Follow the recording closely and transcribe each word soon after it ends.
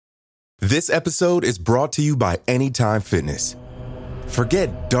This episode is brought to you by Anytime Fitness.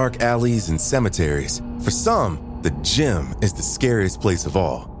 Forget dark alleys and cemeteries. For some, the gym is the scariest place of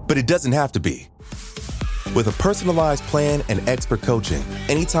all, but it doesn't have to be. With a personalized plan and expert coaching,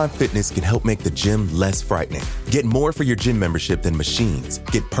 Anytime Fitness can help make the gym less frightening. Get more for your gym membership than machines.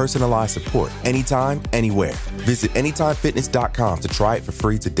 Get personalized support anytime, anywhere. Visit AnytimeFitness.com to try it for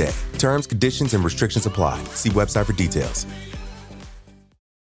free today. Terms, conditions, and restrictions apply. See website for details.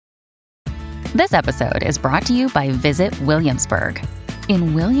 This episode is brought to you by Visit Williamsburg.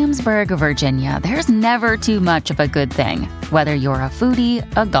 In Williamsburg, Virginia, there's never too much of a good thing. Whether you're a foodie,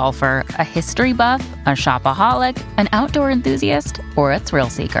 a golfer, a history buff, a shopaholic, an outdoor enthusiast, or a thrill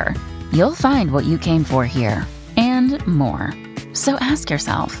seeker, you'll find what you came for here and more. So ask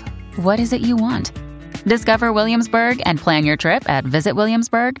yourself, what is it you want? Discover Williamsburg and plan your trip at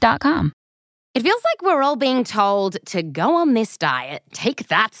visitwilliamsburg.com. It feels like we're all being told to go on this diet, take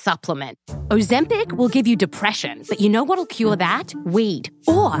that supplement. Ozempic will give you depression, but you know what'll cure that? Weed.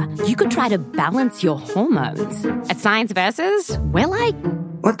 Or you could try to balance your hormones. At Science Versus, we're like,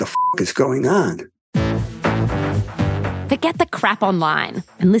 what the is going on? Forget the crap online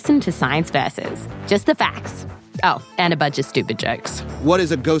and listen to Science Versus. Just the facts. Oh, and a bunch of stupid jokes. What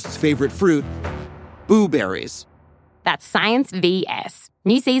is a ghost's favorite fruit? Blueberries. That's Science VS.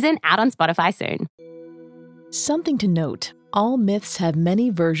 New season out on Spotify soon. Something to note, all myths have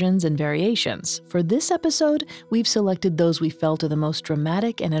many versions and variations. For this episode, we've selected those we felt are the most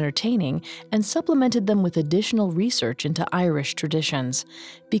dramatic and entertaining and supplemented them with additional research into Irish traditions.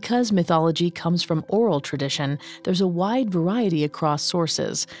 Because mythology comes from oral tradition, there's a wide variety across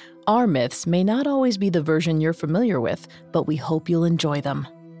sources. Our myths may not always be the version you're familiar with, but we hope you'll enjoy them.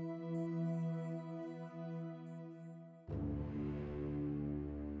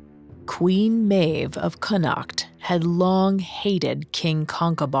 Queen Maeve of Connacht had long hated King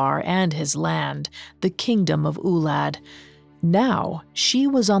Concobar and his land, the kingdom of Ulad. Now she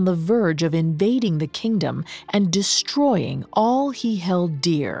was on the verge of invading the kingdom and destroying all he held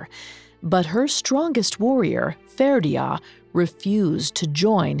dear. But her strongest warrior, Ferdia, refused to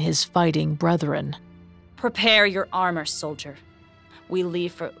join his fighting brethren. Prepare your armor, soldier. We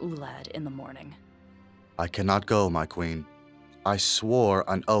leave for Ulad in the morning. I cannot go, my queen. I swore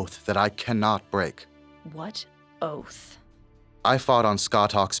an oath that I cannot break. What oath? I fought on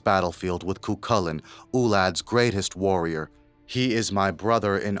Scatoch's battlefield with Chulainn, Ulad's greatest warrior. He is my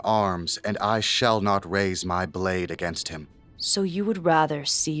brother in arms, and I shall not raise my blade against him. So you would rather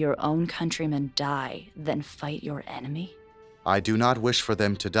see your own countrymen die than fight your enemy? I do not wish for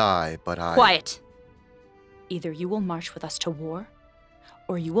them to die, but Quiet! Either you will march with us to war,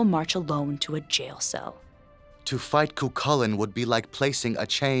 or you will march alone to a jail cell. To fight Chulainn would be like placing a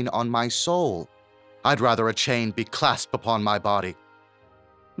chain on my soul. I'd rather a chain be clasped upon my body.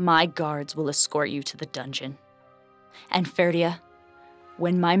 My guards will escort you to the dungeon. And Ferdia,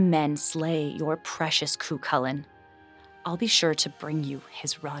 when my men slay your precious Chulainn, I'll be sure to bring you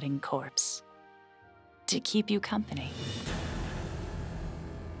his rotting corpse to keep you company.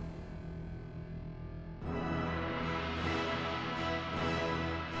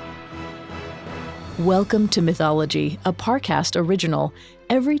 Welcome to Mythology, a Parcast original.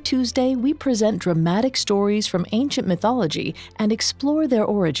 Every Tuesday, we present dramatic stories from ancient mythology and explore their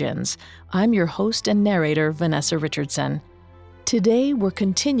origins. I'm your host and narrator, Vanessa Richardson. Today, we're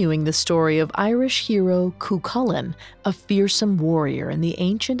continuing the story of Irish hero Chulainn, a fearsome warrior in the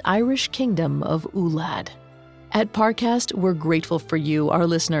ancient Irish kingdom of Ulad. At Parcast, we're grateful for you, our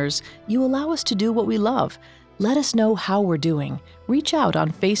listeners. You allow us to do what we love. Let us know how we're doing. Reach out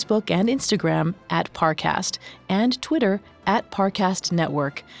on Facebook and Instagram at Parcast and Twitter at Parcast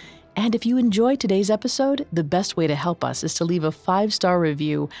Network. And if you enjoyed today's episode, the best way to help us is to leave a 5-star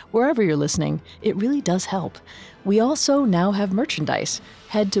review wherever you're listening. It really does help. We also now have merchandise.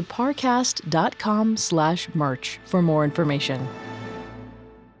 Head to parcast.com/merch for more information.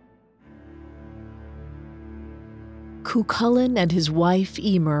 Chulainn and his wife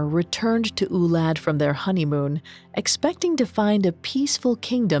Emer returned to Ulad from their honeymoon, expecting to find a peaceful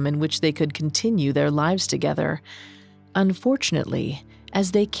kingdom in which they could continue their lives together. Unfortunately,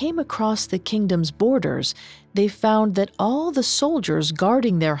 as they came across the kingdom's borders, they found that all the soldiers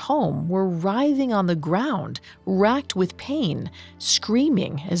guarding their home were writhing on the ground, racked with pain,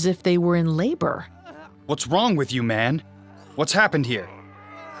 screaming as if they were in labor. What's wrong with you, man? What's happened here?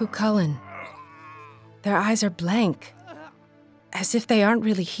 Chulainn. Their eyes are blank, as if they aren't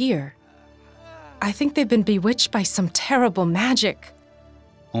really here. I think they've been bewitched by some terrible magic.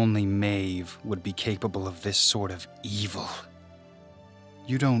 Only Maeve would be capable of this sort of evil.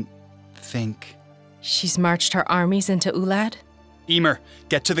 You don't think... She's marched her armies into Ulad? Emer,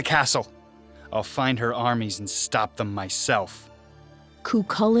 get to the castle. I'll find her armies and stop them myself.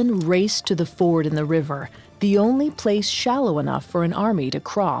 Cuchulainn raced to the ford in the river, the only place shallow enough for an army to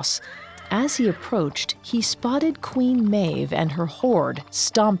cross. As he approached, he spotted Queen Maeve and her horde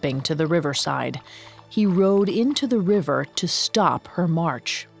stomping to the riverside. He rode into the river to stop her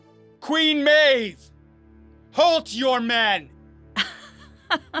march. Queen Maeve! Halt your men!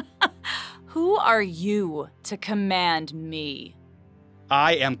 Who are you to command me?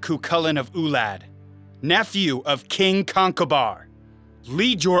 I am Cuchulainn of Ulad, nephew of King Concobar.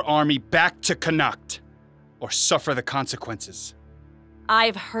 Lead your army back to Connacht, or suffer the consequences.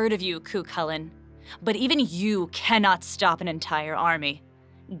 I've heard of you, Cuchulainn, but even you cannot stop an entire army.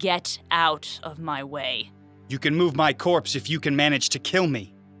 Get out of my way. You can move my corpse if you can manage to kill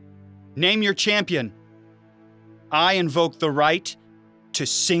me. Name your champion. I invoke the right to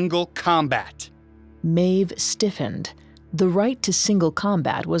single combat. Maeve stiffened. The right to single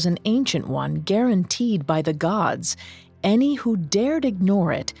combat was an ancient one guaranteed by the gods. Any who dared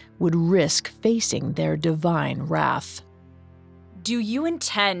ignore it would risk facing their divine wrath. Do you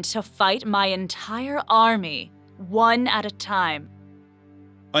intend to fight my entire army, one at a time?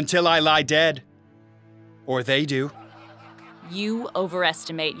 Until I lie dead. Or they do. You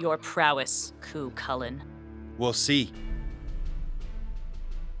overestimate your prowess, Cuchulainn. We'll see.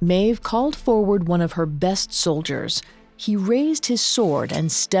 Maeve called forward one of her best soldiers. He raised his sword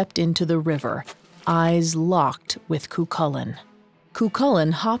and stepped into the river, eyes locked with Cuchulainn.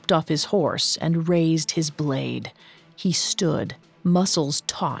 Cuchulainn hopped off his horse and raised his blade. He stood, muscles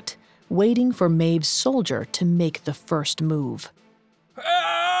taut, waiting for Maeve's soldier to make the first move.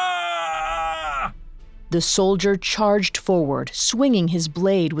 The soldier charged forward, swinging his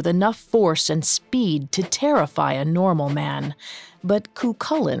blade with enough force and speed to terrify a normal man. But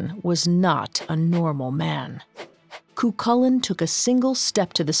Cuchulainn was not a normal man. Cuchulainn took a single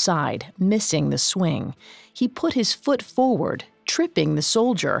step to the side, missing the swing. He put his foot forward, tripping the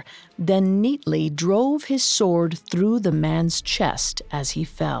soldier, then neatly drove his sword through the man's chest as he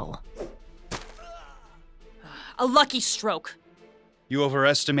fell. A lucky stroke. You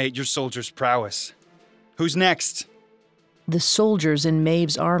overestimate your soldier's prowess. Who's next? The soldiers in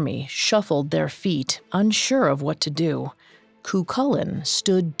Maeve's army shuffled their feet, unsure of what to do. Cuchulainn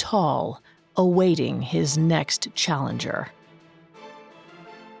stood tall, awaiting his next challenger.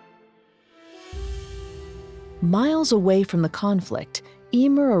 Miles away from the conflict,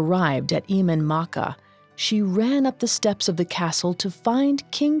 Emer arrived at Eamon Macha. She ran up the steps of the castle to find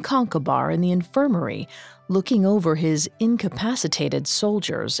King Concobar in the infirmary, looking over his incapacitated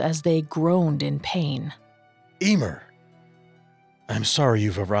soldiers as they groaned in pain. Emer, I'm sorry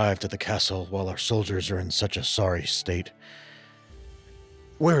you've arrived at the castle while our soldiers are in such a sorry state.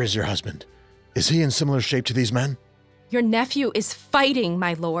 Where is your husband? Is he in similar shape to these men? Your nephew is fighting,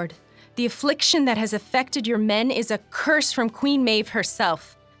 my lord. The affliction that has affected your men is a curse from Queen Maeve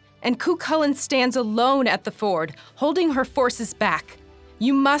herself. And Cuchulainn stands alone at the ford, holding her forces back.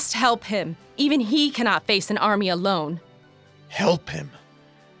 You must help him. Even he cannot face an army alone. Help him?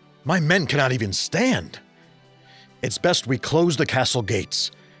 My men cannot even stand. It's best we close the castle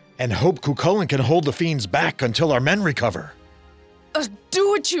gates and hope Cuchulainn can hold the fiends back until our men recover. Do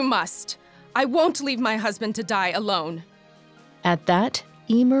what you must. I won't leave my husband to die alone. At that,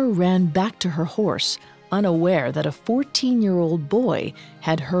 Emer ran back to her horse, unaware that a 14-year-old boy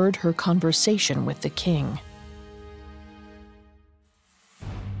had heard her conversation with the king.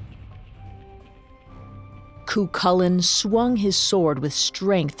 Cuchulainn swung his sword with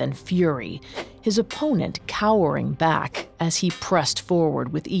strength and fury, his opponent cowering back as he pressed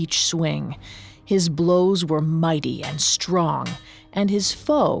forward with each swing. His blows were mighty and strong, and his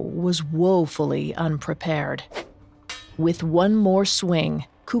foe was woefully unprepared. With one more swing,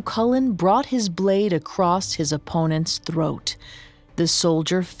 Cuchulainn brought his blade across his opponent's throat. The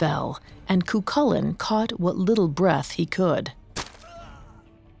soldier fell, and Cuchulainn caught what little breath he could.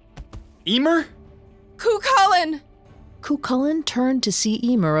 Emer? Cuchulainn! Cuchulainn turned to see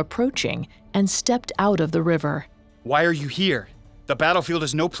Emer approaching and stepped out of the river. Why are you here? The battlefield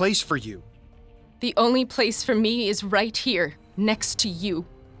is no place for you. The only place for me is right here, next to you.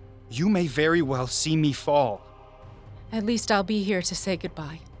 You may very well see me fall. At least I'll be here to say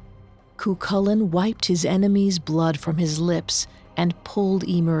goodbye. Cuchulainn wiped his enemy's blood from his lips and pulled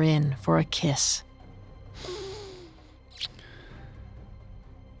Emer in for a kiss.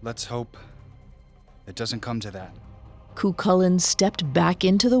 Let's hope it doesn't come to that. Cuchulainn stepped back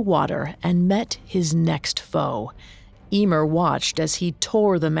into the water and met his next foe. Emer watched as he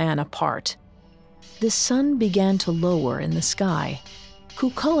tore the man apart. The sun began to lower in the sky.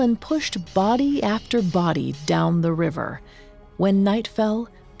 Cuchulainn pushed body after body down the river. When night fell,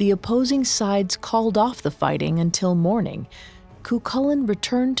 The opposing sides called off the fighting until morning. Cuchulainn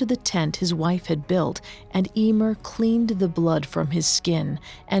returned to the tent his wife had built, and Emer cleaned the blood from his skin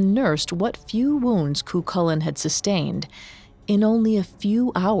and nursed what few wounds Cuchulainn had sustained. In only a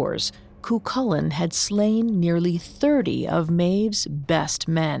few hours, Cuchulainn had slain nearly 30 of Maeve's best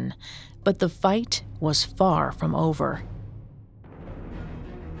men, but the fight was far from over.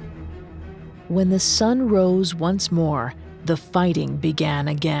 When the sun rose once more, the fighting began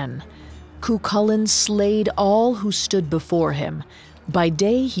again. Cuchulainn slayed all who stood before him. By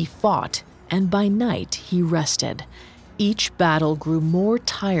day he fought, and by night he rested. Each battle grew more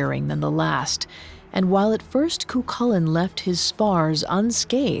tiring than the last, and while at first Cuchulainn left his spars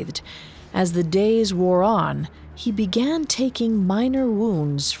unscathed, as the days wore on, he began taking minor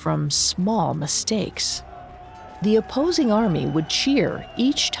wounds from small mistakes. The opposing army would cheer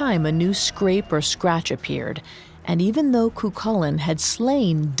each time a new scrape or scratch appeared, and even though Cuchulainn had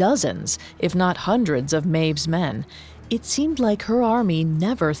slain dozens, if not hundreds, of Maeve's men, it seemed like her army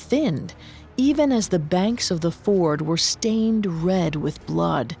never thinned. Even as the banks of the ford were stained red with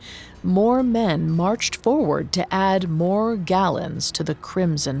blood, more men marched forward to add more gallons to the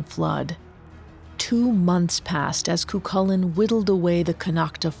crimson flood. 2 months passed as Cuchulainn whittled away the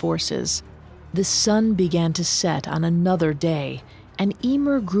Connachta forces. The sun began to set on another day, and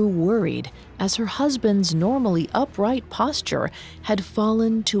Emer grew worried as her husband's normally upright posture had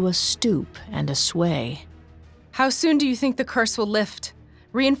fallen to a stoop and a sway. How soon do you think the curse will lift?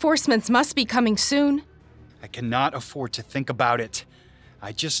 Reinforcements must be coming soon. I cannot afford to think about it.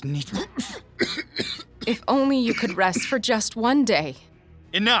 I just need... If only you could rest for just one day.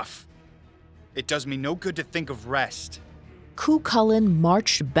 Enough! It does me no good to think of rest. Cuchulainn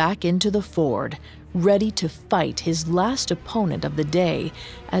marched back into the ford, ready to fight his last opponent of the day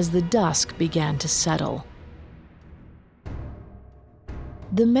as the dusk began to settle.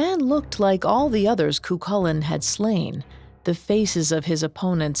 The man looked like all the others Cuchulainn had slain. The faces of his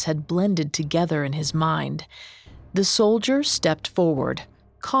opponents had blended together in his mind. The soldier stepped forward,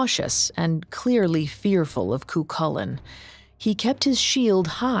 cautious and clearly fearful of Cuchulainn. He kept his shield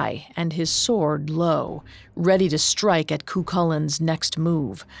high and his sword low, ready to strike at Cuchulainn's next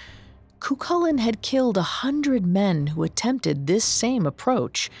move. Cuchulainn had killed 100 men who attempted this same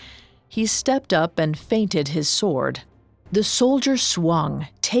approach. He stepped up and feinted his sword. The soldier swung,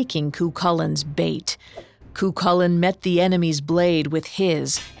 taking Cuchulainn's bait. Cuchulainn met the enemy's blade with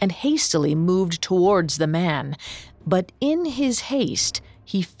his and hastily moved towards the man. But in his haste,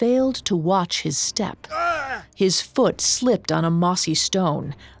 he failed to watch his step. His foot slipped on a mossy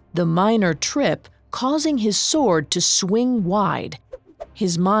stone, the minor trip causing his sword to swing wide.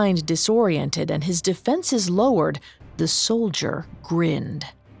 His mind disoriented and his defenses lowered, the soldier grinned.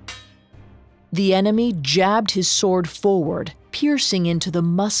 The enemy jabbed his sword forward, piercing into the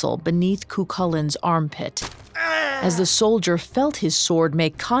muscle beneath Cuchulainn's armpit. As the soldier felt his sword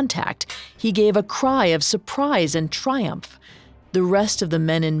make contact, he gave a cry of surprise and triumph. The rest of the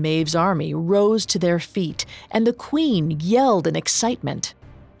men in Maeve's army rose to their feet, and the queen yelled in excitement.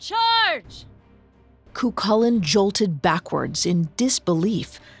 Charge! Cuchulainn jolted backwards in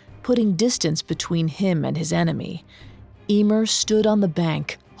disbelief, putting distance between him and his enemy. Emer stood on the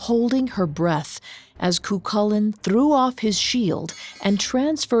bank, holding her breath, as Cuchulainn threw off his shield and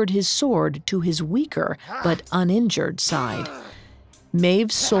transferred his sword to his weaker but uninjured side.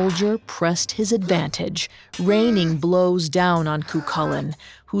 Maeve's soldier pressed his advantage, raining blows down on Cuchulainn,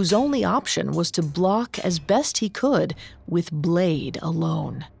 whose only option was to block as best he could with blade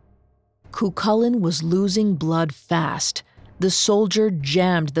alone. Cuchulainn was losing blood fast. The soldier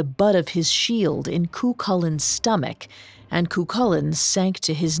jammed the butt of his shield in Cuchulainn's stomach, and Cuchulainn sank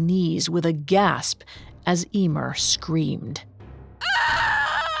to his knees with a gasp as Emer screamed.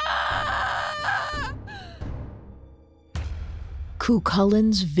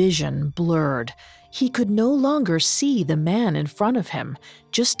 Cuchulainn's vision blurred. He could no longer see the man in front of him,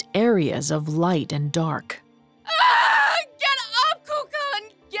 just areas of light and dark. Get up,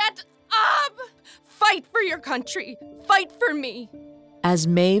 Cuchulainn! Get up! Fight for your country! Fight for me! As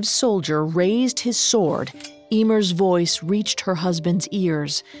Maeve's soldier raised his sword, Emer's voice reached her husband's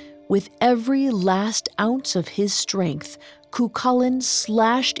ears. With every last ounce of his strength, Cuchulainn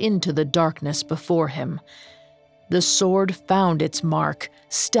slashed into the darkness before him. The sword found its mark,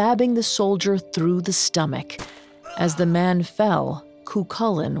 stabbing the soldier through the stomach. As the man fell,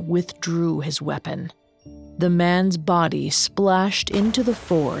 Cuchulainn withdrew his weapon. The man's body splashed into the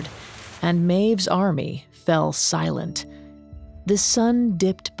ford, and Maeve's army fell silent. The sun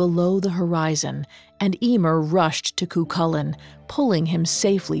dipped below the horizon, and Emer rushed to Cuchulainn, pulling him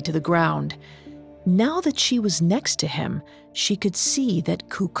safely to the ground. Now that she was next to him, she could see that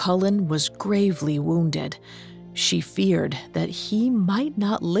Cuchulainn was gravely wounded. She feared that he might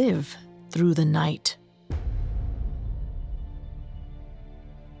not live through the night.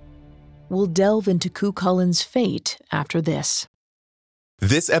 We'll delve into Cuchulainn's fate after this.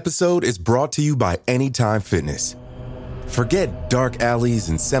 This episode is brought to you by Anytime Fitness. Forget dark alleys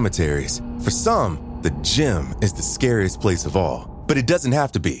and cemeteries. For some, the gym is the scariest place of all, but it doesn't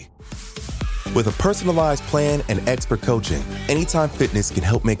have to be. With a personalized plan and expert coaching, Anytime Fitness can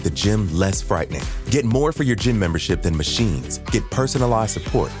help make the gym less frightening. Get more for your gym membership than machines. Get personalized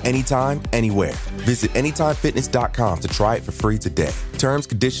support anytime, anywhere. Visit AnytimeFitness.com to try it for free today. Terms,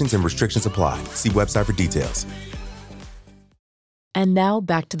 conditions, and restrictions apply. See website for details. And now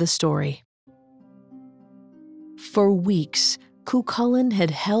back to the story. For weeks, Cuchulainn had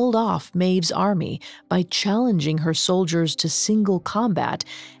held off Maeve's army by challenging her soldiers to single combat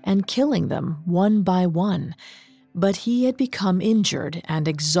and killing them one by one. But he had become injured and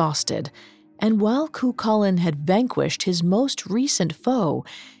exhausted, and while Cuchulainn had vanquished his most recent foe,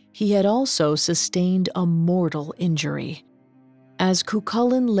 he had also sustained a mortal injury. As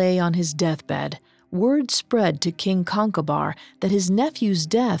Cuchulainn lay on his deathbed, word spread to King Concobar that his nephew's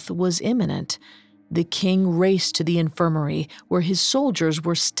death was imminent. The king raced to the infirmary, where his soldiers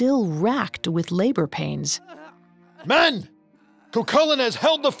were still racked with labor pains. Men! Cuchulainn has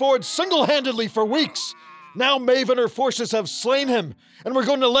held the ford single-handedly for weeks. Now Maeve and her forces have slain him, and we're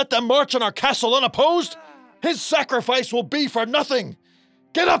going to let them march on our castle unopposed? His sacrifice will be for nothing.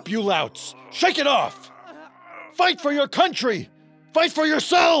 Get up, you louts! Shake it off! Fight for your country! Fight for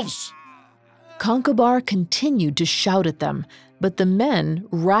yourselves! Concobar continued to shout at them, but the men,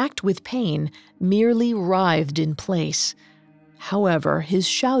 racked with pain, merely writhed in place. However, his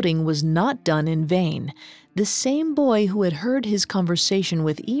shouting was not done in vain. The same boy who had heard his conversation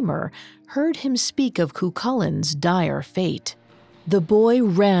with Emer heard him speak of Cuchulainn's dire fate. The boy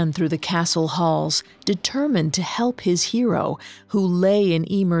ran through the castle halls, determined to help his hero, who lay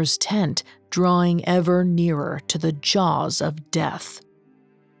in Emer's tent, drawing ever nearer to the jaws of death.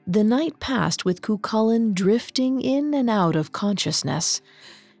 The night passed with Cuchulainn drifting in and out of consciousness.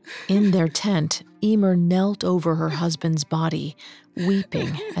 In their tent, Emer knelt over her husband's body,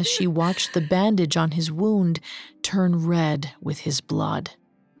 weeping as she watched the bandage on his wound turn red with his blood.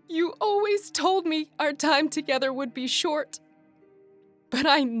 You always told me our time together would be short, but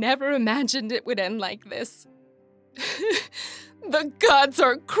I never imagined it would end like this. The gods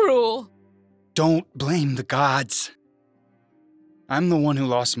are cruel. Don't blame the gods. I'm the one who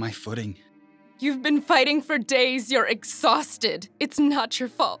lost my footing. You've been fighting for days. You're exhausted. It's not your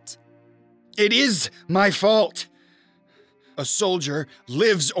fault. It is my fault. A soldier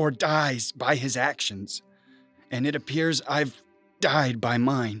lives or dies by his actions, and it appears I've died by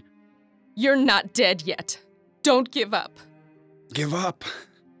mine. You're not dead yet. Don't give up. Give up?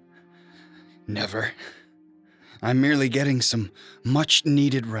 Never. I'm merely getting some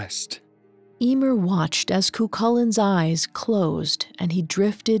much-needed rest. Emer watched as Cuchulainn's eyes closed and he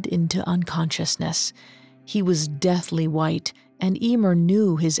drifted into unconsciousness. He was deathly white, and Emer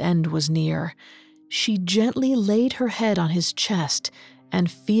knew his end was near. She gently laid her head on his chest and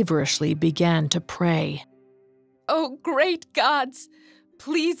feverishly began to pray. Oh, great gods,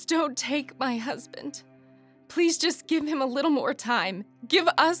 please don't take my husband. Please just give him a little more time. Give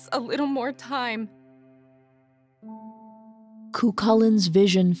us a little more time. Cuchulainn's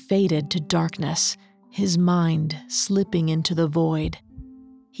vision faded to darkness, his mind slipping into the void.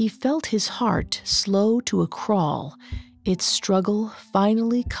 He felt his heart slow to a crawl, its struggle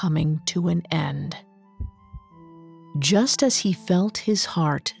finally coming to an end. Just as he felt his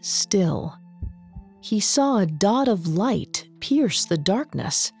heart still, he saw a dot of light pierce the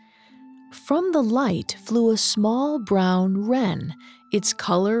darkness. From the light flew a small brown wren, its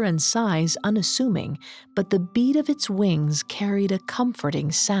color and size unassuming, but the beat of its wings carried a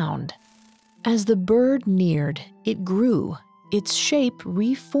comforting sound. As the bird neared, it grew, its shape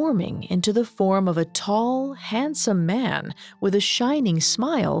reforming into the form of a tall, handsome man with a shining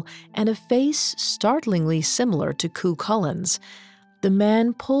smile and a face startlingly similar to Cuchulainn's. The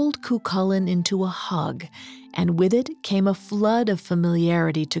man pulled Cuchulainn into a hug, and with it came a flood of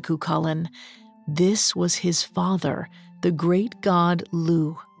familiarity to Cuchulainn. This was his father, the great god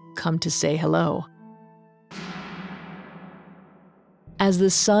Lu, come to say hello. As the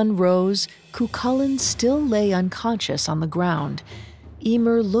sun rose, Cuchulainn still lay unconscious on the ground.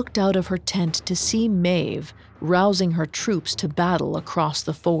 Emer looked out of her tent to see Maeve rousing her troops to battle across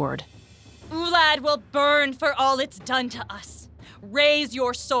the ford. Ulad will burn for all it's done to us. Raise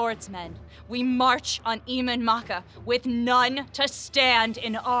your swords, men. We march on Eman Macha with none to stand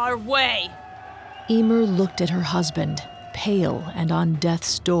in our way. Emer looked at her husband, pale and on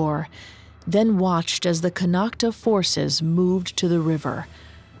death's door, then watched as the Connachta forces moved to the river.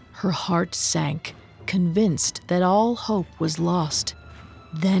 Her heart sank, convinced that all hope was lost.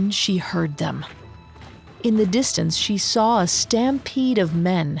 Then she heard them. In the distance, she saw a stampede of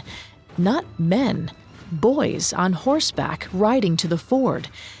men. Not men, boys on horseback riding to the ford.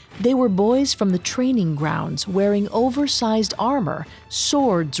 They were boys from the training grounds, wearing oversized armor,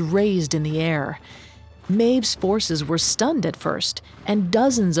 swords raised in the air. Maeve's forces were stunned at first, and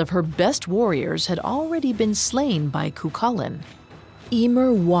dozens of her best warriors had already been slain by Cuchulainn.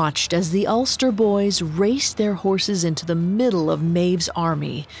 Emer watched as the Ulster boys raced their horses into the middle of Maeve's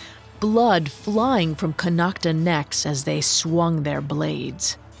army, blood flying from Connachta necks as they swung their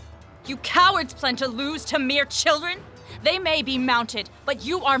blades. You cowards plan to lose to mere children? They may be mounted, but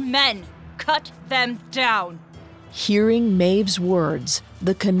you are men. Cut them down. Hearing Maeve's words,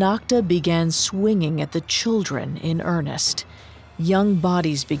 the Connachta began swinging at the children in earnest. Young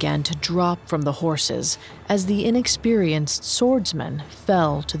bodies began to drop from the horses as the inexperienced swordsmen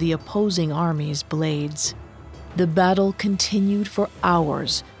fell to the opposing army's blades. The battle continued for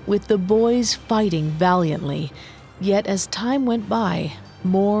hours, with the boys fighting valiantly. Yet as time went by,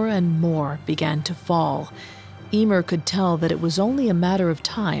 more and more began to fall. Emer could tell that it was only a matter of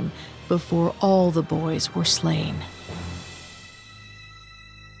time before all the boys were slain.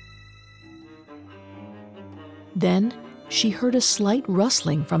 Then she heard a slight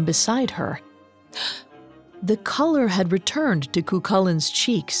rustling from beside her. The color had returned to Cuchulainn's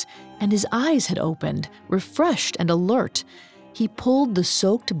cheeks, and his eyes had opened, refreshed and alert. He pulled the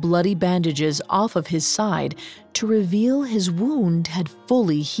soaked, bloody bandages off of his side to reveal his wound had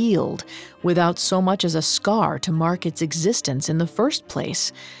fully healed, without so much as a scar to mark its existence in the first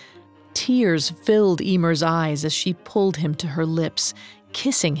place. Tears filled Emer's eyes as she pulled him to her lips,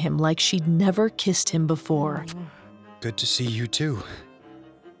 kissing him like she'd never kissed him before. Good to see you too.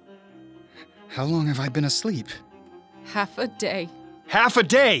 How long have I been asleep? Half a day. Half a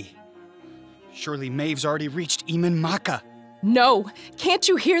day? Surely Maeve's already reached Eamon Macha. No! Can't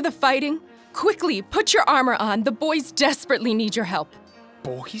you hear the fighting? Quickly, put your armor on. The boys desperately need your help.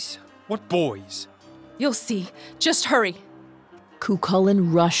 Boys? What boys? You'll see. Just hurry.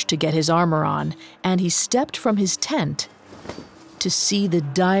 Cuchulainn rushed to get his armor on, and he stepped from his tent to see the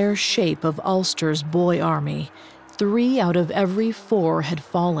dire shape of Ulster's boy army. 3 out of every 4 had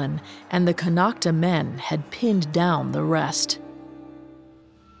fallen, and the Connachta men had pinned down the rest.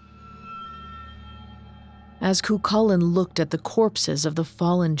 As Cuchulainn looked at the corpses of the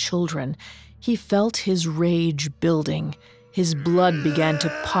fallen children, he felt his rage building. His blood began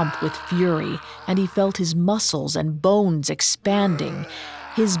to pump with fury, and he felt his muscles and bones expanding.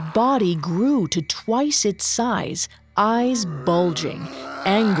 His body grew to twice its size, eyes bulging,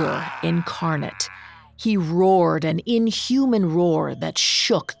 anger incarnate. He roared an inhuman roar that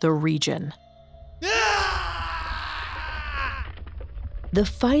shook the region. The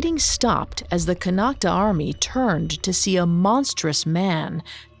fighting stopped as the Connachta army turned to see a monstrous man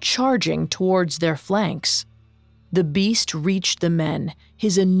charging towards their flanks. The beast reached the men,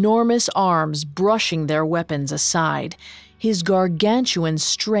 his enormous arms brushing their weapons aside, his gargantuan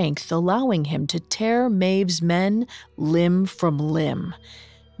strength allowing him to tear Maeve's men limb from limb.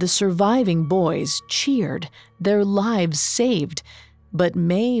 The surviving boys cheered, their lives saved, but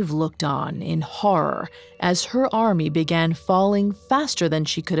Maeve looked on in horror as her army began falling faster than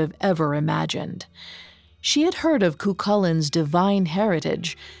she could have ever imagined. She had heard of Cuchulainn's divine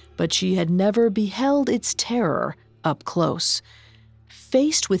heritage, but she had never beheld its terror up close.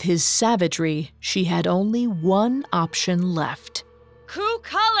 Faced with his savagery, she had only one option left.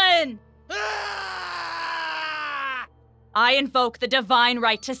 Cuchulainn! I invoke the divine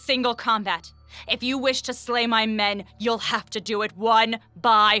right to single combat. If you wish to slay my men, you'll have to do it one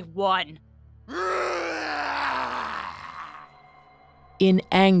by one. In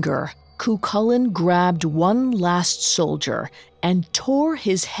anger, Cuchulainn grabbed one last soldier and tore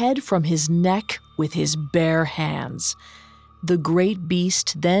his head from his neck with his bare hands. The great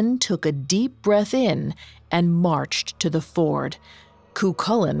beast then took a deep breath in and marched to the ford.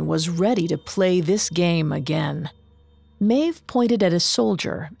 Cuchulainn was ready to play this game again. Maeve pointed at a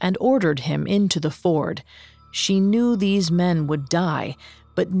soldier and ordered him into the ford. She knew these men would die,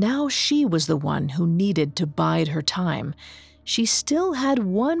 but now she was the one who needed to bide her time. She still had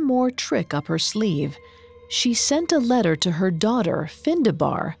one more trick up her sleeve. She sent a letter to her daughter,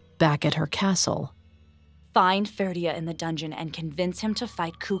 Findabar, back at her castle. Find Ferdia in the dungeon and convince him to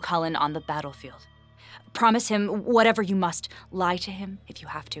fight Cuchulainn on the battlefield. Promise him whatever you must. Lie to him if you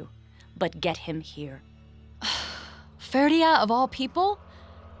have to, but get him here. Ferdia of all people?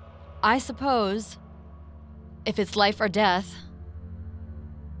 I suppose. If it's life or death.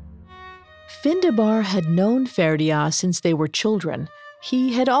 Findabar had known Ferdia since they were children.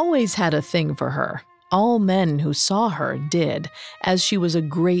 He had always had a thing for her. All men who saw her did, as she was a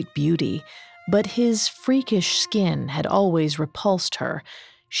great beauty. But his freakish skin had always repulsed her.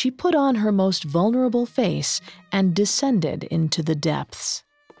 She put on her most vulnerable face and descended into the depths.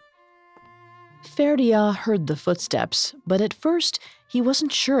 Ferdia heard the footsteps, but at first he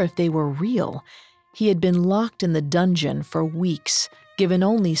wasn't sure if they were real. He had been locked in the dungeon for weeks, given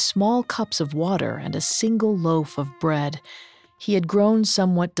only small cups of water and a single loaf of bread. He had grown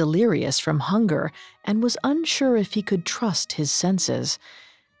somewhat delirious from hunger and was unsure if he could trust his senses.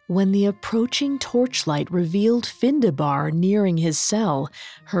 When the approaching torchlight revealed Findabar nearing his cell,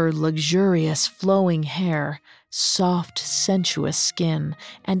 her luxurious flowing hair, soft, sensuous skin,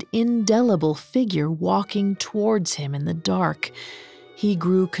 and indelible figure walking towards him in the dark, he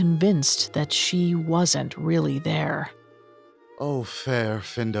grew convinced that she wasn't really there. "O fair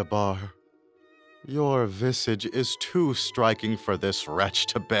Findabar, your visage is too striking for this wretch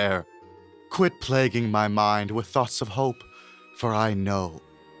to bear. Quit plaguing my mind with thoughts of hope, for I know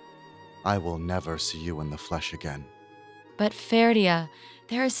I will never see you in the flesh again." But Ferdia,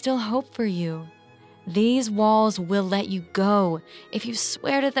 there is still hope for you. These walls will let you go if you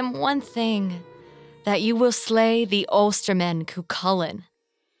swear to them one thing, that you will slay the Ulsterman Cuchulainn.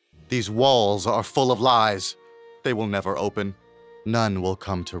 These walls are full of lies. They will never open. None will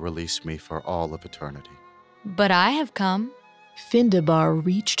come to release me for all of eternity. But I have come. Findabar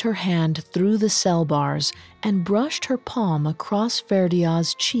reached her hand through the cell bars and brushed her palm across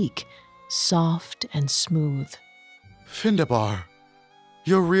Ferdia's cheek, soft and smooth. Findabar,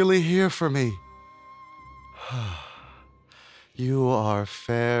 you're really here for me. You are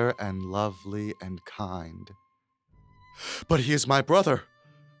fair and lovely and kind. But he is my brother.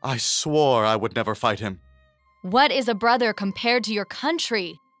 I swore I would never fight him. What is a brother compared to your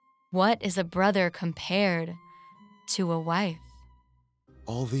country? What is a brother compared to a wife?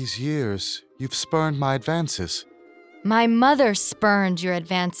 All these years, you've spurned my advances. My mother spurned your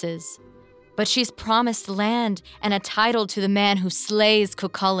advances, but she's promised land and a title to the man who slays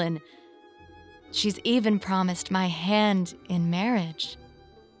Cuchulainn. She's even promised my hand in marriage.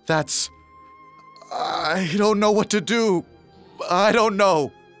 I don't know what to do. I don't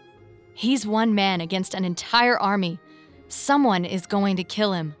know. He's one man against an entire army. Someone is going to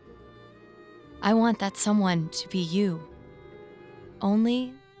kill him. I want that someone to be you.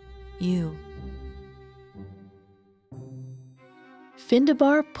 Only you.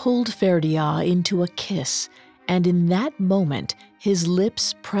 Findabar pulled Ferdia into a kiss, and in that moment, his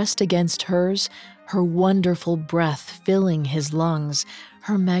lips pressed against hers, her wonderful breath filling his lungs,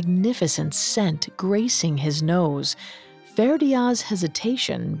 her magnificent scent gracing his nose. Ferdia's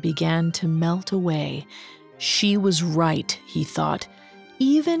hesitation began to melt away. She was right, he thought.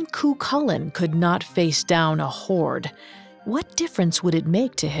 Even Cuchulainn could not face down a horde. What difference would it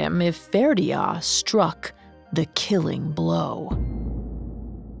make to him if Ferdia struck the killing blow?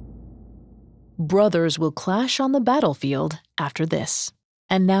 Brothers will clash on the battlefield after this.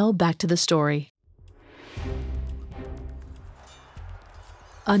 And now back to the story.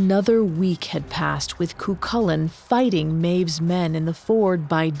 Another week had passed with Cuchulainn fighting Maeve's men in the ford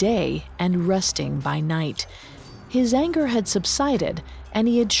by day and resting by night. His anger had subsided, and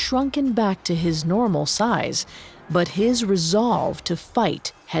he had shrunken back to his normal size, but his resolve to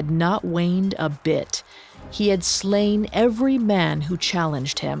fight had not waned a bit. He had slain every man who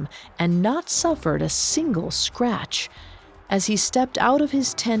challenged him and not suffered a single scratch. As he stepped out of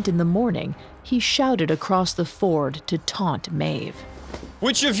his tent in the morning, he shouted across the ford to taunt Maeve.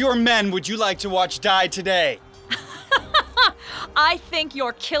 Which of your men would you like to watch die today? I think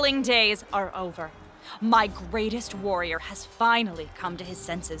your killing days are over. My greatest warrior has finally come to his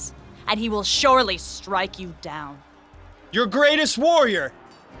senses, and he will surely strike you down. Your greatest warrior?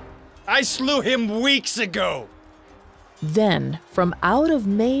 I slew him weeks ago. Then, from out of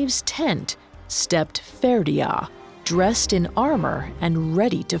Maeve's tent, stepped Ferdia, dressed in armor and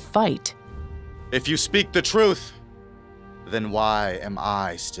ready to fight. If you speak the truth, then why am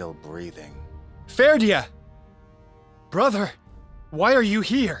I still breathing? Ferdia! Brother, why are you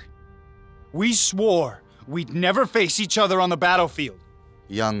here? We swore we'd never face each other on the battlefield.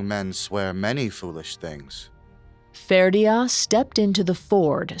 Young men swear many foolish things. Ferdia stepped into the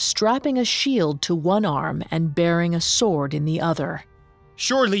ford, strapping a shield to one arm and bearing a sword in the other.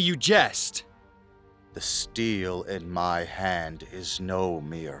 Surely you jest. The steel in my hand is no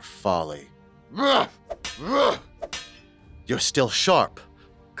mere folly. You're still sharp.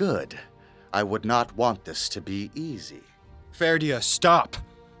 Good. I would not want this to be easy. Ferdia, stop.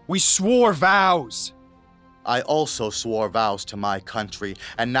 We swore vows. I also swore vows to my country,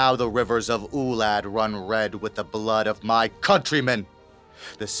 and now the rivers of Ulad run red with the blood of my countrymen.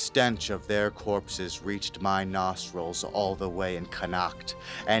 The stench of their corpses reached my nostrils all the way in Connacht,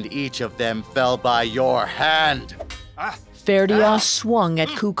 and each of them fell by your hand. Ferdia swung at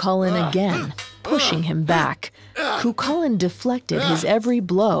Cuchulainn again, pushing him back. Cuchulainn deflected his every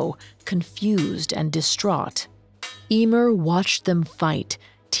blow, confused and distraught. Emer watched them fight,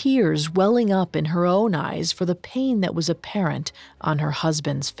 tears welling up in her own eyes for the pain that was apparent on her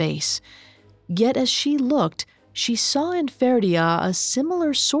husband's face. Yet as she looked, she saw in Ferdia a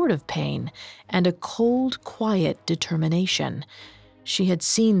similar sort of pain and a cold, quiet determination. She had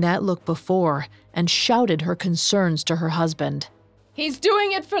seen that look before and shouted her concerns to her husband. He's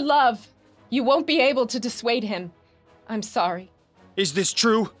doing it for love. You won't be able to dissuade him. I'm sorry. Is this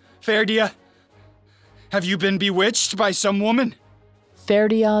true, Ferdia? Have you been bewitched by some woman?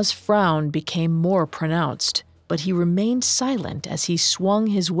 Ferdia's frown became more pronounced, but he remained silent as he swung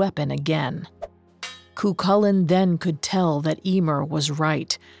his weapon again. Cuchulainn then could tell that Emer was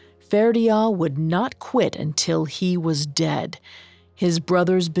right. Ferdia would not quit until he was dead. His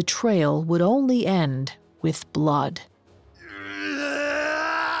brother's betrayal would only end with blood.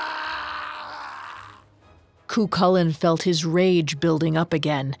 Cuchulainn felt his rage building up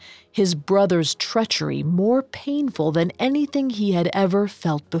again, his brother's treachery more painful than anything he had ever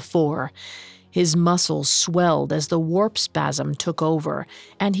felt before. His muscles swelled as the warp spasm took over,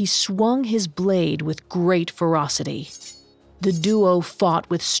 and he swung his blade with great ferocity. The duo fought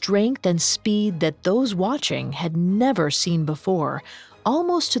with strength and speed that those watching had never seen before,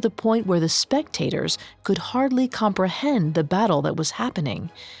 almost to the point where the spectators could hardly comprehend the battle that was happening.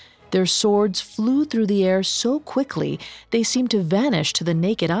 Their swords flew through the air so quickly they seemed to vanish to the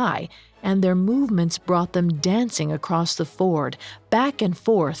naked eye, and their movements brought them dancing across the ford, back and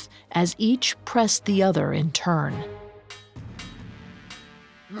forth, as each pressed the other in turn.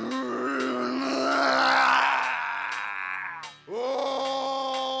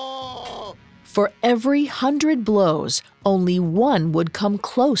 For every 100 blows, only one would come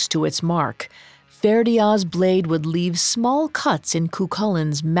close to its mark. Ferdia's blade would leave small cuts in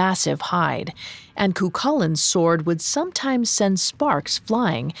Cuchulainn's massive hide, and Cuchulainn's sword would sometimes send sparks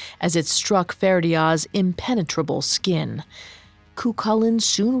flying as it struck Ferdia's impenetrable skin. Cuchulainn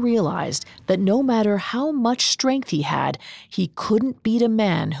soon realized that no matter how much strength he had, he couldn't beat a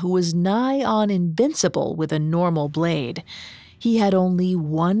man who was nigh on invincible with a normal blade. He had only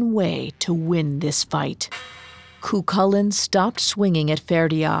one way to win this fight. Cuchulainn stopped swinging at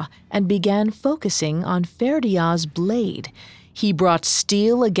Ferdia and began focusing on Ferdia's blade. He brought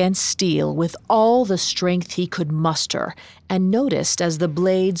steel against steel with all the strength he could muster, and noticed as the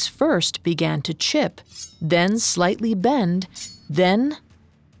blades first began to chip, then slightly bend, then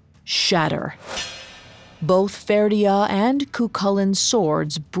shatter. Both Ferdia and Cuchulainn's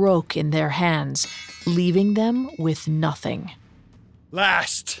swords broke in their hands, leaving them with nothing.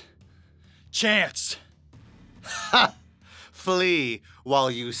 Last chance. Ha! Flee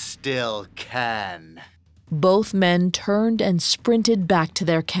while you still can. Both men turned and sprinted back to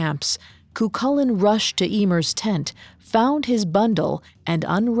their camps. Cuchulainn rushed to Emer's tent, found his bundle, and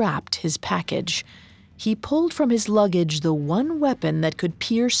unwrapped his package. He pulled from his luggage the one weapon that could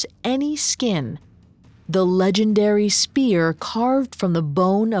pierce any skin. The legendary spear carved from the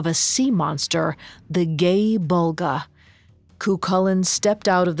bone of a sea monster, the Gay Bulga. Cuchulainn stepped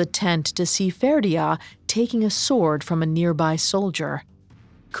out of the tent to see Ferdia taking a sword from a nearby soldier.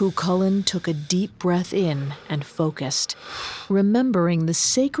 Cuchulainn took a deep breath in and focused, remembering the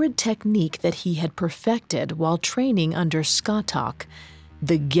sacred technique that he had perfected while training under Skatok,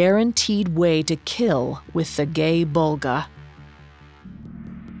 the guaranteed way to kill with the Gay Bulga.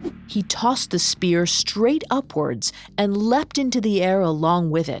 He tossed the spear straight upwards and leapt into the air along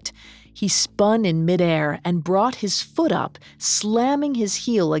with it. He spun in midair and brought his foot up, slamming his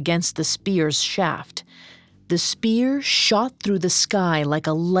heel against the spear's shaft. The spear shot through the sky like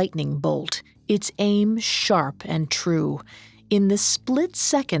a lightning bolt, its aim sharp and true. In the split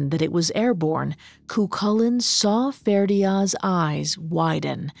second that it was airborne, Cuchulainn saw Ferdia's eyes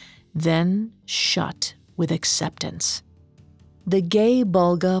widen, then shut with acceptance. The Gay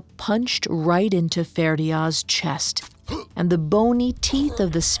Bulga punched right into Ferdia's chest, and the bony teeth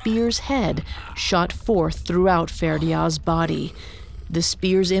of the spear's head shot forth throughout Ferdia's body. The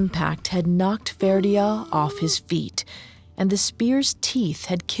spear's impact had knocked Ferdia off his feet, and the spear's teeth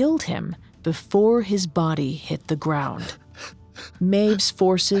had killed him before his body hit the ground. Maeve's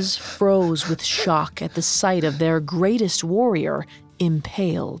forces froze with shock at the sight of their greatest warrior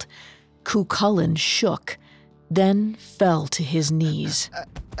impaled. Cuchulainn shook. then fell to his knees.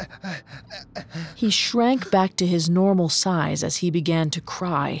 He shrank back to his normal size as he began to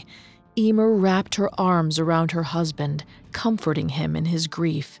cry. Emer wrapped her arms around her husband, comforting him in his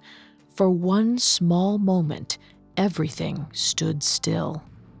grief. For one small moment, everything stood still.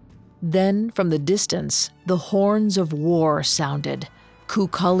 Then, from the distance, the horns of war sounded.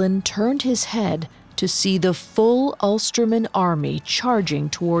 Cuchulainn turned his head to see the full Ulsterman army charging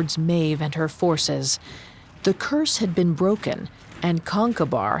towards Maeve and her forces. The curse had been broken, and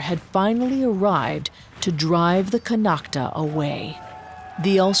Conchobar had finally arrived to drive the Connachta away.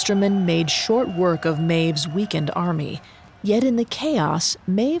 The Ulstermen made short work of Maeve's weakened army, yet in the chaos,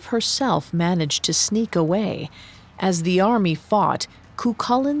 Maeve herself managed to sneak away. As the army fought,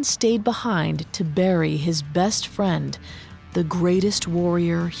 Cuchulainn stayed behind to bury his best friend, the greatest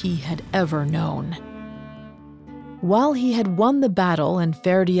warrior he had ever known. While he had won the battle and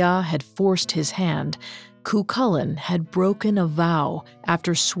Ferdia had forced his hand, Cuchulainn had broken a vow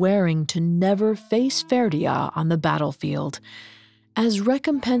after swearing to never face Ferdia on the battlefield. As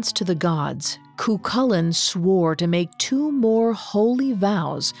recompense to the gods, Cuchulainn swore to make 2 more holy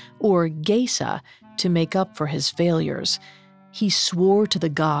vows, or geasa, to make up for his failures. He swore to the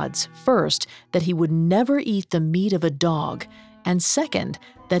gods, first, that he would never eat the meat of a dog, and second,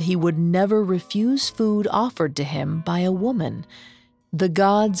 that he would never refuse food offered to him by a woman. The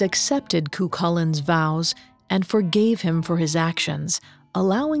gods accepted Cuchulainn's vows and forgave him for his actions,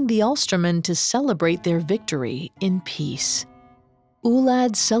 allowing the Ulstermen to celebrate their victory in peace.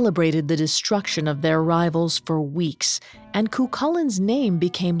 Ulad celebrated the destruction of their rivals for weeks, and Cuchulainn's name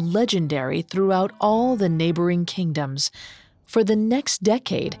became legendary throughout all the neighboring kingdoms. For the next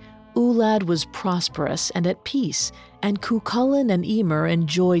decade, Ulad was prosperous and at peace, and Cuchulainn and Emer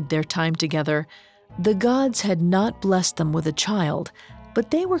enjoyed their time together. The gods had not blessed them with a child,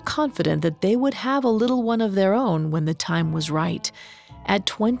 but they were confident that they would have a little one of their own when the time was right. At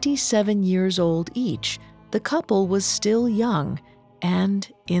 27 years old each, the couple was still young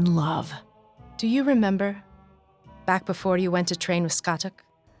and in love. Do you remember, back before you went to train with Skatuk,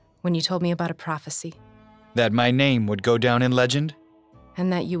 when you told me about a prophecy? That my name would go down in legend?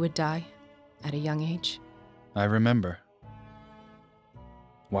 And that you would die at a young age? I remember.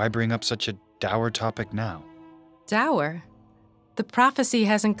 Why bring up such a dour topic now? Dour? The prophecy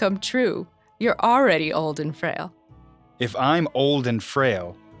hasn't come true. You're already old and frail. If I'm old and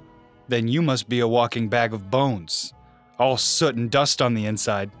frail, then you must be a walking bag of bones, all soot and dust on the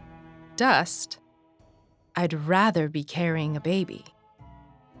inside. Dust? I'd rather be carrying a baby.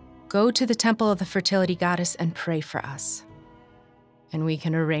 Go to the temple of the fertility goddess and pray for us. And we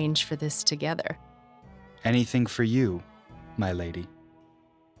can arrange for this together. Anything for you, my lady.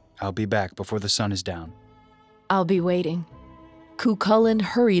 I'll be back before the sun is down. I'll be waiting. Cuchulainn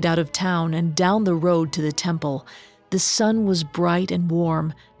hurried out of town and down the road to the temple. The sun was bright and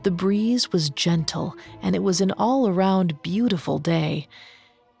warm, the breeze was gentle, and it was an all-around beautiful day.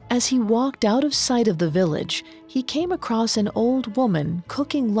 As he walked out of sight of the village, he came across an old woman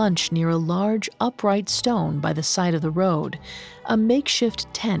cooking lunch near a large upright stone by the side of the road, a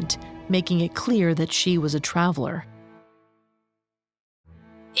makeshift tent, making it clear that she was a traveler.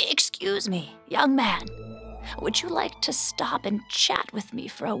 Excuse me, young man. Would you like to stop and chat with me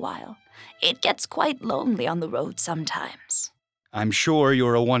for a while? It gets quite lonely on the road sometimes. I'm sure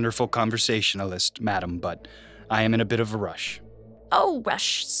you're a wonderful conversationalist, madam, but I am in a bit of a rush. Oh,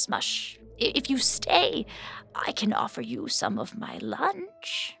 rush smush. If you stay, I can offer you some of my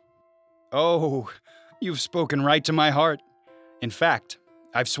lunch. Oh, you've spoken right to my heart. In fact,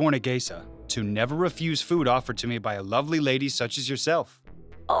 I've sworn a geasa to never refuse food offered to me by a lovely lady such as yourself.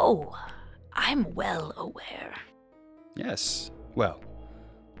 Oh, I'm well aware. Yes, well.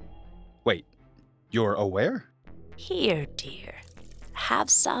 Wait, you're aware? Here, dear. Have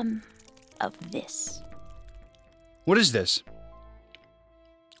some of this. What is this?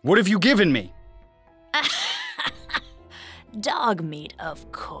 What have you given me? Dog meat,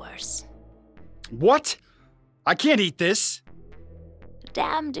 of course. What? I can't eat this.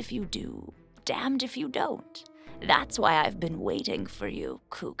 Damned if you do, damned if you don't. That's why I've been waiting for you,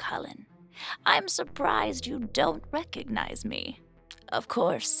 Cuchulainn. I'm surprised you don't recognize me. Of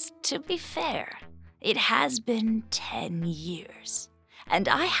course, to be fair, it has been 10 years, and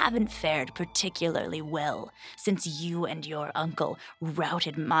I haven't fared particularly well since you and your uncle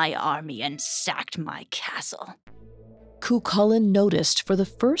routed my army and sacked my castle. Cuchulainn noticed for the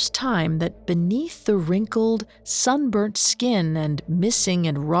first time that beneath the wrinkled, sunburnt skin and missing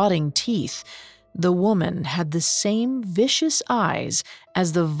and rotting teeth, the woman had the same vicious eyes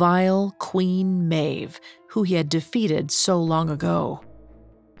as the vile Queen Maeve, who he had defeated so long ago.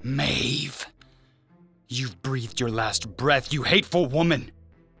 Maeve, You've breathed your last breath, you hateful woman!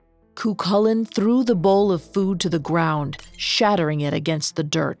 Cuchulainn threw the bowl of food to the ground, shattering it against the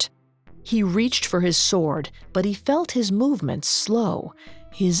dirt. He reached for his sword, but he felt his movements slow.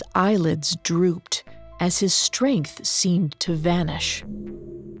 His eyelids drooped, as his strength seemed to vanish.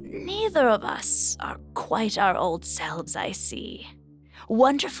 Neither of us are quite our old selves, I see.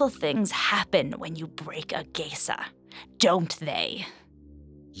 Wonderful things happen when you break a geasa, don't they?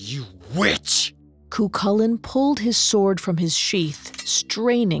 You witch! Cuchulainn pulled his sword from his sheath,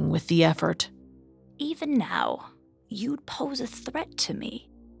 straining with the effort. Even now, you'd pose a threat to me,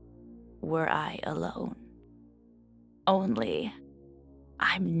 were I alone. Only,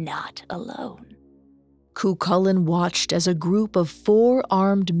 I'm not alone. Cuchulainn watched as a group of 4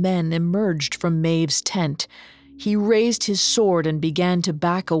 armed men emerged from Maeve's tent. He raised his sword and began to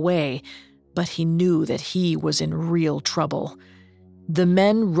back away, but he knew that he was in real trouble. The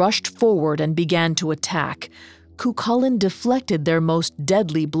men rushed forward and began to attack. Cuchulainn deflected their most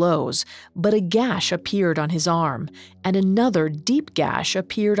deadly blows, but a gash appeared on his arm, and another deep gash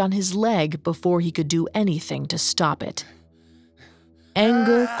appeared on his leg before he could do anything to stop it.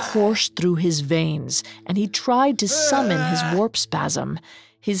 Anger coursed through his veins, and he tried to summon his warp spasm.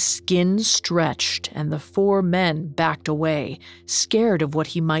 His skin stretched, and the 4 men backed away, scared of what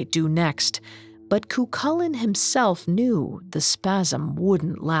he might do next. But Cuchulainn himself knew the spasm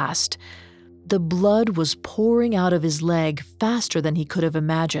wouldn't last. The blood was pouring out of his leg faster than he could have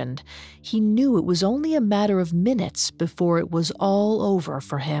imagined. He knew it was only a matter of minutes before it was all over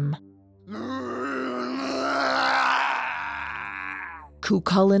for him.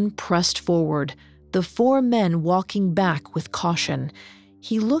 Cuchulainn pressed forward, the 4 men walking back with caution.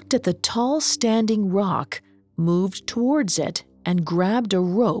 He looked at the tall standing rock, moved towards it, and grabbed a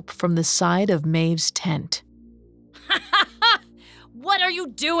rope from the side of Maeve's tent. What are you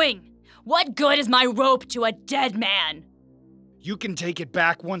doing? What good is my rope to a dead man? You can take it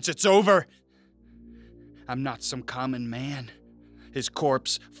back once it's over. I'm not some common man. His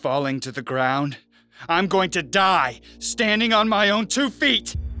corpse falling to the ground. I'm going to die, standing on my own 2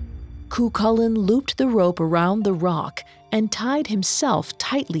 feet. Cuchulainn looped the rope around the rock and tied himself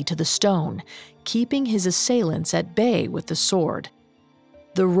tightly to the stone, keeping his assailants at bay with the sword.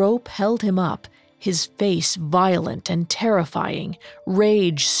 The rope held him up, his face violent and terrifying,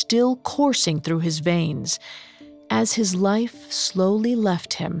 rage still coursing through his veins. As his life slowly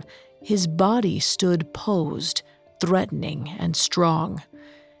left him, his body stood posed, threatening and strong.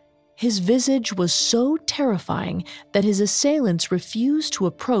 His visage was so terrifying that his assailants refused to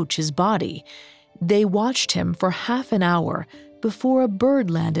approach his body. They watched him for half an hour before a bird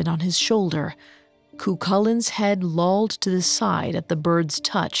landed on his shoulder. Cuchulainn's head lolled to the side at the bird's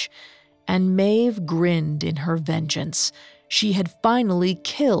touch, and Maeve grinned in her vengeance. She had finally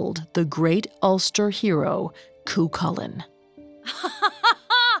killed the great Ulster hero, Cuchulainn.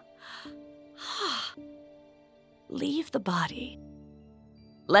 Leave the body.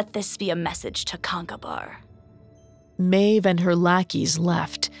 Let this be a message to Concobar. Maeve and her lackeys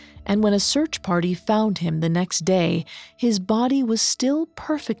left, and when a search party found him the next day, his body was still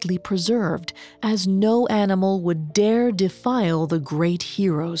perfectly preserved, as no animal would dare defile the great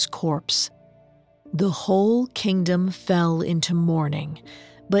hero's corpse. The whole kingdom fell into mourning,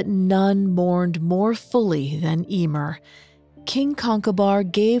 but none mourned more fully than Emer. King Concobar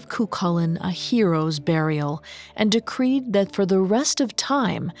gave Cuchulainn a hero's burial and decreed that for the rest of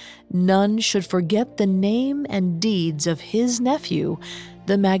time, none should forget the name and deeds of his nephew,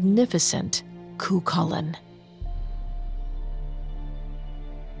 the magnificent Cuchulainn.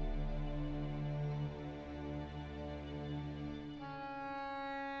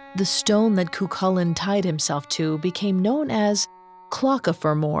 The stone that Cuchulainn tied himself to became known as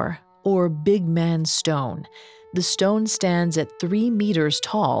Clocafermore, or Big Man's Stone. The stone stands at 3 meters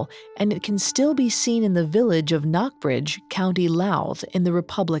tall, and it can still be seen in the village of Knockbridge, County Louth, in the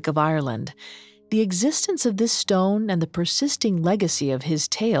Republic of Ireland. The existence of this stone and the persisting legacy of his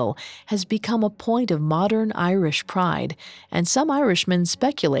tale has become a point of modern Irish pride, and some Irishmen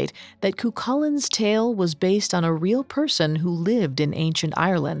speculate that Cuchulainn's tale was based on a real person who lived in ancient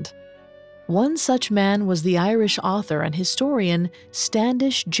Ireland. One such man was the Irish author and historian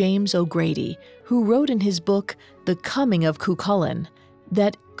Standish James O'Grady, who wrote in his book, The Coming of Cuchulainn,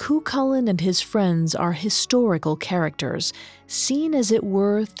 that Cuchulainn and his friends are historical characters, seen as it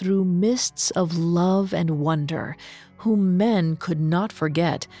were through mists of love and wonder, whom men could not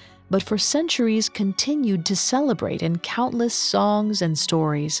forget, but for centuries continued to celebrate in countless songs and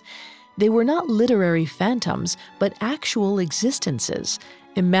stories. They were not literary phantoms, but actual existences,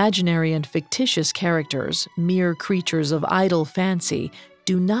 imaginary and fictitious characters, mere creatures of idle fancy,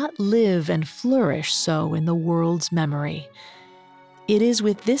 do not live and flourish so in the world's memory. It is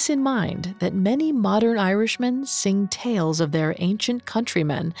with this in mind that many modern Irishmen sing tales of their ancient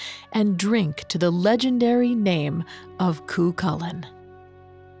countrymen and drink to the legendary name of Chulainn.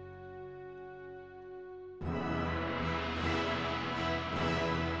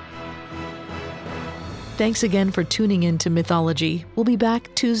 Thanks again for tuning in to Mythology. We'll be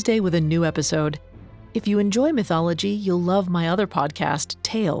back Tuesday with a new episode. If you enjoy mythology, you'll love my other podcast,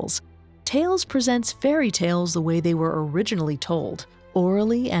 Tales. Tales presents fairy tales the way they were originally told,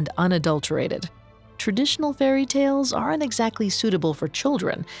 orally and unadulterated. Traditional fairy tales aren't exactly suitable for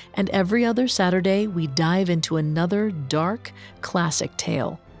children, and every other Saturday we dive into another dark, classic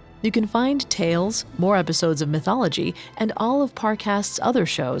tale. You can find Tales, more episodes of Mythology, and all of Parcast's other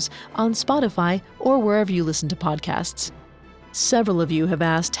shows on Spotify or wherever you listen to podcasts. Several of you have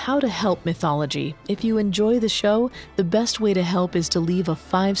asked how to help Mythology. If you enjoy the show, the best way to help is to leave a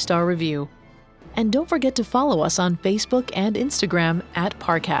 5-star review. And don't forget to follow us on Facebook and Instagram at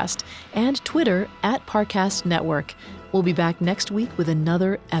Parcast and Twitter at Parcast Network. We'll be back next week with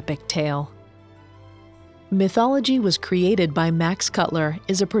another epic tale. Mythology was created by Max Cutler,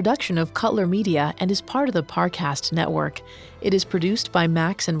 is a production of Cutler Media, and is part of the Parcast Network. It is produced by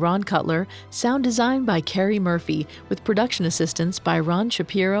Max and Ron Cutler, sound design by Carrie Murphy, with production assistance by Ron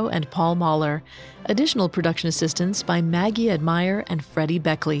Shapiro and Paul Mahler. Additional production assistance by Maggie Admire and Freddie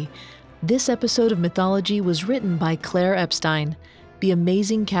Beckley. This episode of Mythology was written by Claire Epstein. The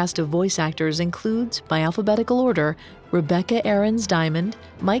amazing cast of voice actors includes, by alphabetical order, Rebecca Ahrens-Diamond,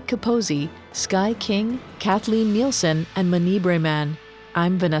 Mike Capozzi, Sky King, Kathleen Nielsen, and Manib Rehman.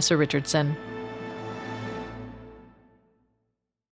 I'm Vanessa Richardson.